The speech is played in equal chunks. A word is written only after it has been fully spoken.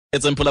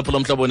It's Mphulaphula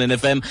Mhlaboni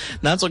FM.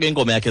 Nanso ke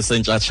ingoma yakhe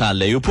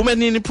sentshatshale. Uphume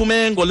nini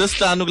phume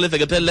ngolesihlanu kule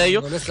veke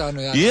pheleyo?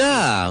 Ngolesihlanu ya.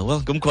 Yeah,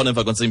 well kumkhona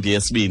emva kwensimbi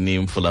yesibini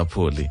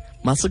Mphulaphuli.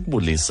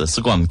 Masikubulise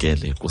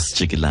sikwamkele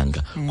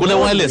kusijikilanga. Kule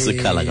wireless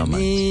ikhala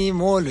kamanje.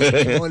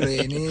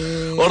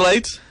 Molweni. All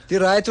right. The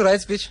right to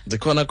right speech.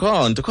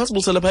 Ndikhona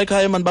ndikosibusele pha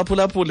ekhaya mani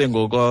baphulaphule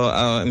ngoko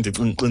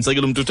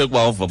ndiqinisekile umuntu uthe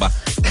kwawuva ba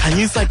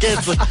Khanyisa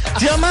Ketse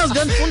ndiyamazi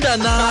ndifunda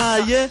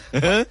naye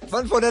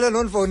Fanfonela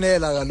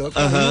nonfonela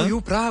kaloku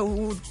you bra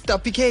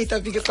tapike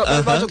xa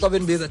abantu xa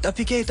benibiza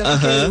tapike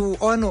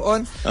on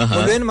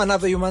molweni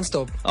manava human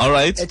stop. All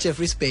right. At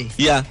Jeffrey's Bay.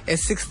 Yeah.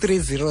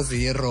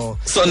 6300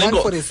 so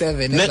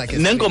 147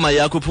 nengoma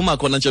yakho uphuma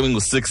khona nje wingu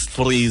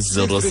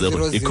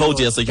 6300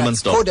 icode yase human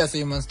stop. Code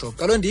yase human stop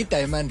kaloku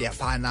ndiyidiamond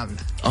yaphana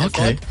mna.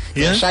 Okay.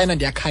 Yeah. Shine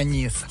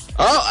ndiyakhanyisa.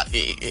 Oh,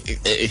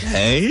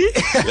 hey.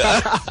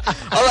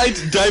 All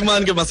right,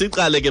 Diamond ke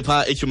masiqale ke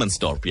pha eHuman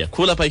Stop. Yeah,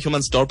 khula pha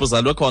eHuman Stop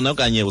uzalwe khona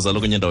okanye uzalwe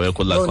kwenye ndawo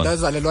yakho la khona?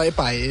 Ndazalelwa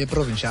eBhayi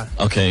eProvincial.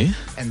 Okay.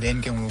 And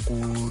then ke ngoku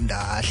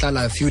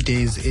ndahlala a few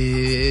days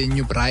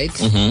eNew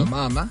Bright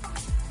mama.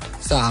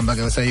 Sahamba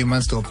ke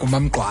eHuman Stop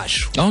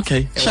kumamqwasho.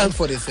 Okay.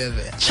 47.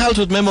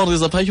 Childhood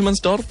memories of Human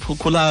Stop.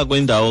 Khula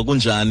kwendawo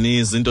kunjani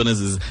izinto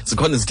lezi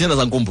zikhona zithina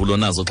zankumbulo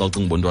nazo xa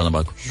ucinga bontwana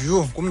bakho?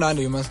 Yho,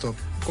 kumnandi Human Stop.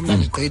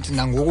 Kumnandi gqithi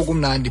nangoku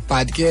kumnandi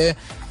but ke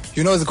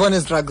you know the kind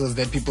of struggles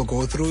that people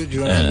go through, do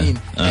you know what I mean?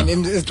 And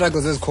in the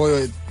struggles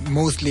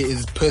mostly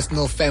is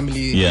personal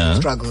family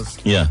struggles.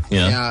 Yeah.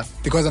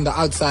 Because on the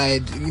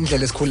outside,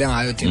 indlela esikhule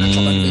ngayo thina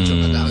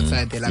on the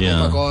outside they're like,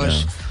 oh my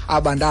gosh,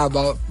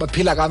 abandaba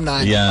baphila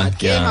kamnandi. But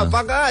ke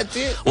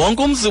ngaphakathi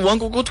wonke umzi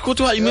wonke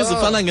kuthiwa imizi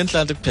ifana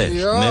ngenhlanti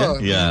kuphela,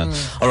 ne?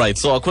 All right,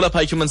 so akhula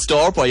pha Human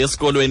Stop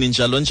wayesikolweni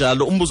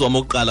njalo umbuzo wami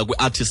wokuqala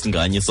kwi-artist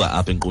nganyisa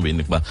apha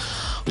enqubeni kuba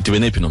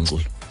udibene phi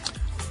nomculo?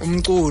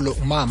 Umculo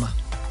umama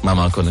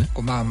wakho ne?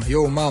 Kumama.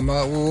 Yo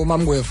mama,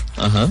 umamgwevu.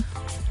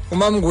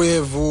 Umam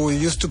Gwevu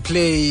used to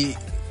play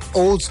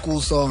old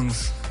school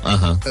songs.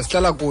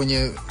 Asihlala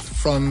kunye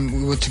from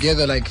we were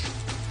together like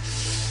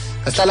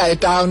asihlala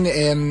down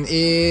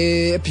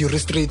Bury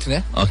Street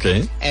ne?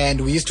 Okay. And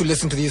we used to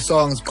listen to these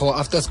songs called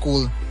after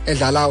school.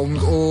 Edlala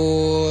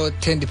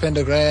Tandy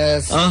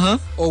Pendergrass,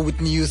 or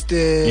Whitney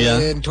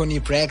Houston, Tony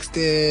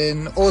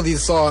Braxton, all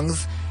these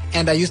songs.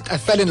 And I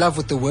fell in love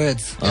with the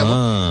words.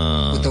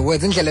 With the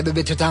words. Indlela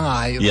bebethetha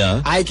ngayo.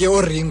 Hayi ke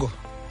oRingo.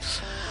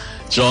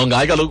 Jonga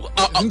hayi kaloku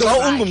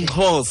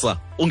ungumXhosa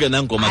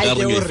ungenangoma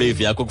kaRingo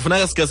eFave yakho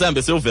kufuneka sike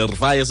sihambe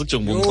siyoverify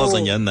sikujonga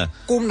umXhosa nyani na.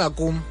 Kum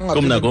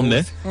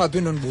ne?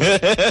 Ungaphinde ndibuze.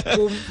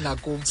 Kum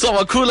nakum. So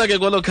wakhula ke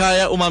kwelo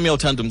khaya umama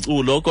uyawuthanda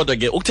umculo kodwa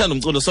ke ukuthanda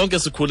umculo sonke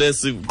sikhule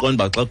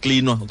siqonda xa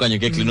klinwa okanye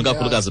ke klinwa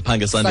kakhulukazi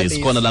phange Sundays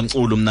khona la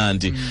mculo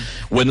mnandi.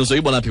 Wena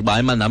uzoyibona phi kuba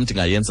hayi man nami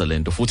ndingayenza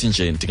lento futhi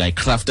nje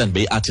ndingayicrafta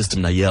ndibe artist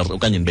mina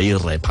okanye ndibe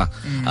rapper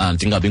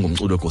ndingabi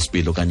ngumculo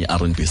gospel okanye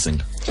R&B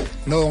singer.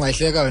 No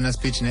ungayihleka wena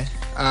speech ne.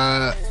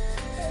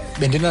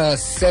 Bendina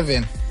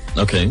 7.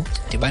 Okay.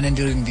 Ndibane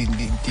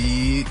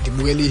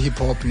ndibukela hip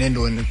hop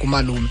nendoni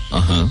kumalume.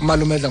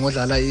 Umalume edla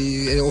ngodlala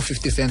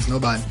o50 cents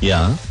nobani.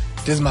 Yeah.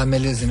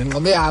 Ndizimamele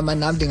ngqobe ama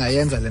nami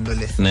ndingayenza lento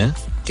le. Ne?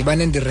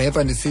 Ndibane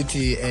ndirapper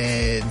ndisithi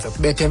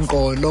ndizakubetha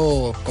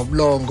emqolo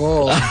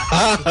ngobulongo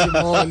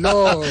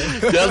imolo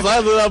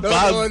yazazi la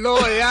band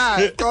lo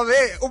ya qobe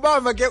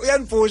ubaba ke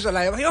uyanipusha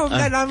la yo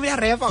mntana nami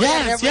uyarapper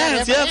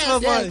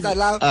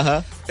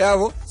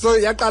yabo so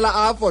yaqala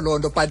apho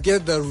lonto but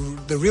get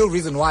the real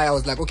reason why I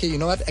was like okay you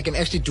know what I can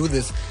actually do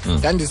this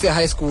then this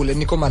high school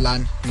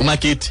eNikomalani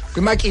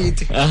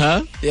kwimakiti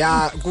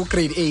yeah ku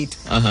grade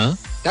 8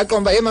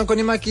 yaqomba man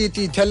khona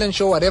imakiti talent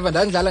show whatever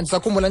ndandlala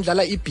ndisakhumbula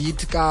ndidlala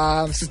ibeat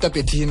ka Sister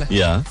Bettina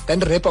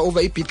rapper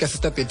over ibeat ka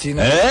Sister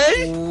Bettina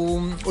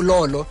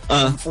ulolo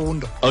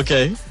Mfundo.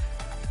 Okay.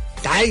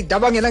 Hayi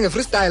dabangena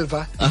nge-freestyle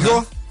pha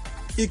yo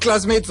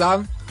i-classmates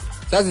zam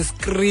zazi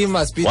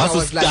screamer speech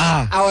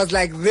I was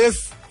like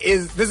this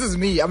is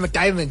me. I'm a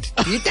diamond.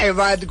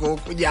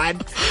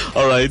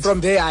 All right. From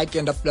there I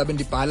can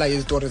ndibhala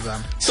izitori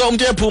zami. So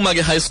umuntu ephuma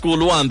ke high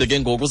school uhambe ke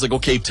ngoku uze ko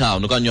Cape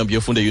Town okanye uhambe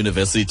uyofunda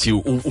university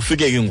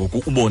ufike ke ngoku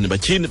ubone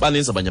bathini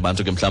baninzi abanye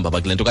abantu ke mhlamba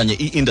bakulento okanye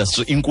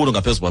i-industry inkulu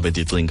ngaphezulu kwabe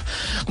ndicinga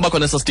kuba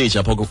khona esa stage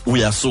apho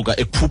uyasuka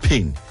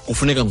ekuphupheni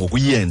kufuneka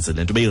ngokuyenze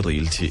lento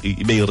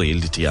ibe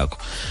yi-reality yakho.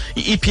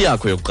 I-EP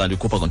yakho yokuqala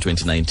ikhupha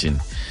ngo-2019.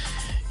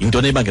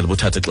 Into nebangela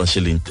bothatha ixesha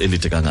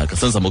elide kangaka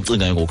senza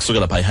mokucinga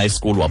ngokusukela pha high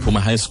school waphuma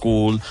high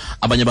school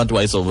abanye abantu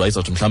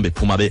wayizothi mhlambe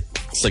ephuma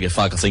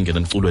besekefaka sengena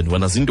emculweni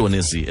wena zintoni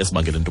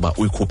esibangela into ba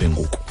uyikhuphe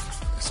ngoku?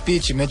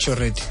 Speech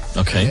maturity.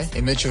 Okay.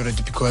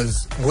 Maturity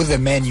because with the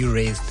man you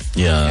raised.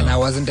 Yeah. And I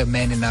wasn't a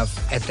man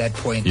enough at that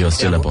point. You're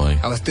still a boy.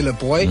 I was still a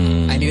boy.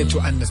 I needed to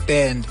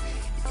understand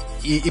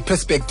the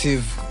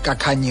perspective ka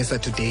Khanyisa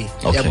today.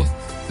 Okay.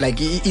 Like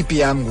EP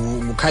yam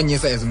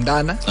ngukhanyisa as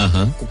umntana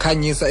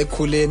kukhanyisa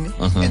ekhuleni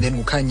and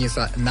then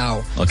kukhanyisa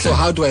now. So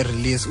how do I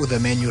release with the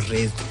man you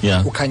raised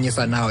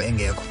kukhanyisa now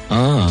engekho? Do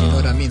you know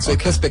what I mean? So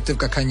perspective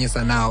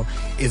kakhanyisa now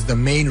is the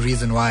main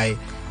reason why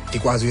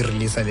ndikwazi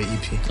uyirelease le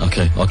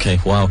EP. Okay,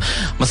 wow.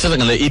 Masela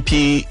ngale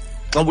EP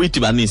xa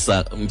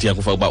uyidibanisa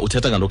ndiyakufa ukuba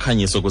uthetha ngalo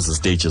Khanyisa kwezi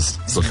stages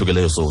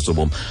zohlukeleyo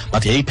sobomi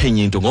but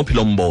yayiphenye into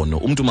ngophilo mbono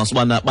umuntu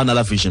masubana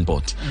banala vision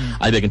board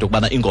ayibeke into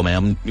kubana ingoma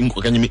yam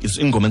okanye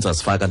ingoma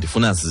enzazifaka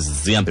ndifuna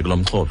zihambe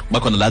kulomxholo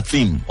bakhona la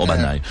theme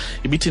obanayo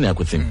ibithini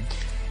yakho theme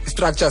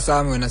structure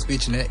sami wena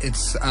speech ne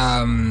it's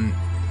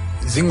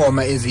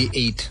zingoma ezi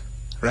 8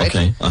 right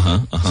okay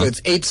so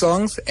it's 8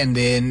 songs and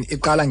then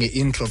iqala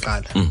ngeintro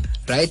qala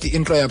right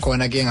intro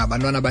yakhona ke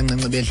ngabantwana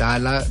abancinci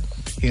bedlala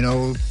you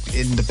know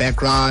in the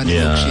background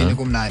kushini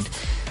kumnandi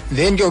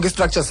then ke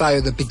structure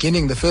sayo the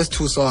beginning the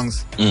first 2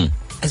 songs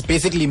is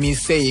basically me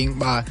saying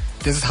ba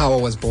this is how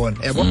I was born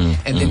yabo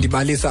and then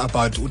dibalisa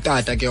about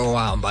utata ke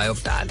ohamba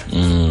yokudala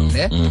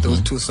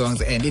those 2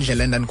 songs and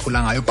indlela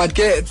endandikhula ngayo but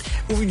ke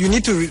you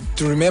need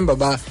to remember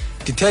ba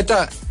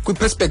dithetha ku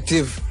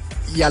perspective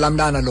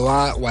yalamntana lo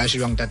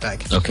washiywa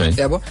ngutatakhe okay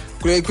yabo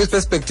kwi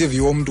perspective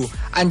yomuntu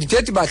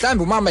andithethi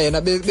bahlambi umama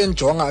yena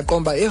benijonga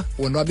aqomba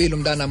wonwabile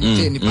umntana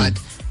mtheni but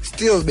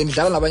still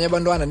bendidlala nabanye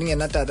abantwana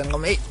ningenatata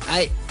ngiqoma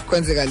hayi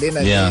kwenzeka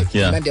lena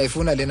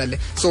ndiyayifuna lena le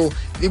so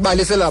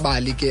ibalisela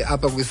bali ke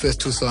apha kwi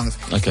first 2 songs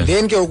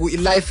then ke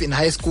life in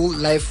high school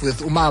life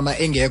with umama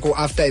engekho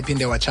after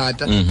iphinde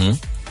wachata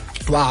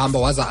wahamba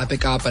waza apha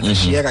eKapa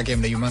ndashiyeka ke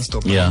mna human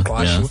stop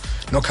qwashu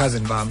no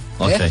cousin bam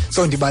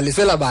so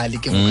ndibalisela bali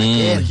ke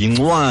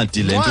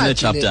yincwadi le into ne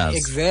chapters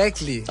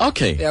exactly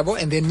okay yabo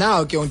and then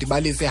now ke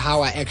undibalise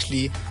how I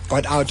actually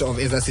got out of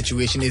eza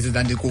situation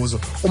ezindandikuzo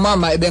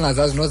umama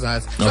ebengazazi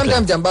nozazi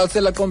sometimes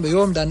ndiyambalisela qombe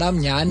mntanam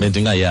nyani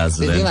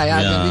bendingayazi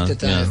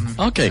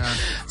okay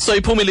so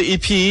iphumile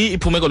EP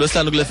iphume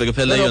kolwesihlanu kule veki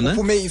phela yona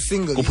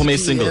kuphume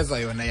isingle yeza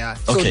yona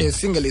so the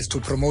single is to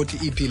promote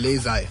EP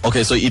lezayo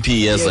okay so EP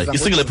yeza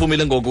isingle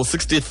iphumile ngoku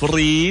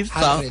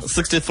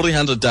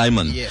 6300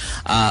 diamond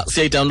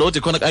siyayidownload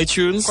khona ku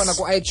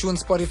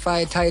iTunes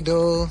Spotify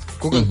Tidal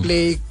Google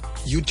Play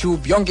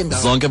YouTube yonke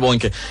indawo zonke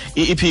bonke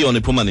i-EP yona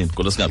iphuma nini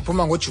ngolwesingaphi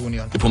iphuma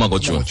ngoJune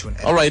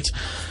all right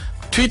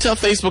Twitter,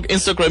 Facebook,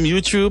 Instagram,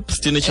 YouTube,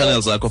 sithini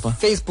channels zakho pha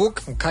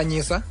Facebook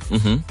ukhanyisa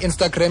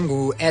Instagram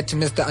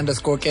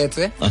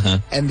 @Mr_Ketse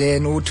and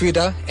then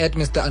uTwitter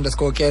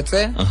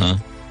 @Mr_Ketse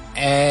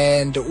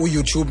and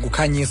uYouTube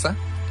ukhanyisa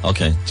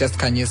okay just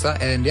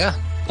Khanyisa and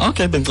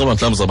okay bengicela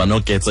mhlawumbe uzaba no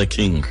Ketse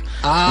King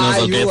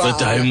Ketse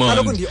Diamond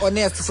kaloku ndi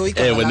honest so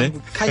igama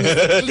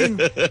clean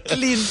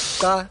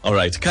cha all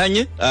right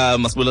Khanye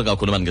masibule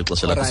kakhulu manje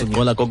ngexesha lakho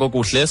sinqola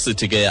kokuhle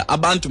sithi ke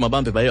abantu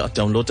mabambe bayo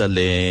downloada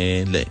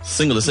le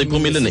single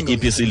seyiphumile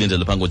ne-EP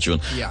silindele phango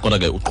June kodwa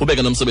ke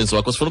uqhubeke nomsebenzi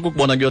wakho sifuna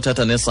ukubona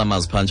kuyothatha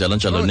ne-Summers phanjalo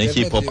njalo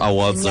ne-Hip Hop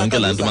Awards zonke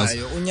la nto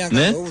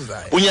ne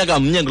unyaka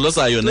mnye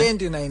ngolozayo ne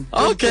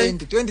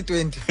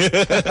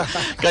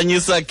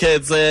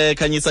 2020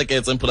 Khanyisa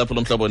Ketse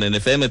mphulaphula umhlobo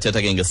ne-FM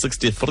ethetha ke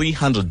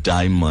nge-6300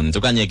 diamond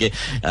okanye ke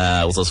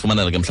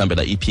uzasifumanela ke mhlambe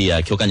la EP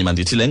yakhe okanye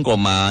mandithi le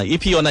ngoma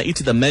EP yona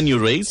ithi the menu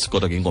race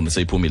kodwa ke ingoma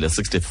seyiphumile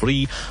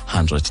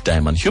 6300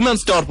 diamond human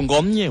stop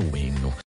ngomnye wenu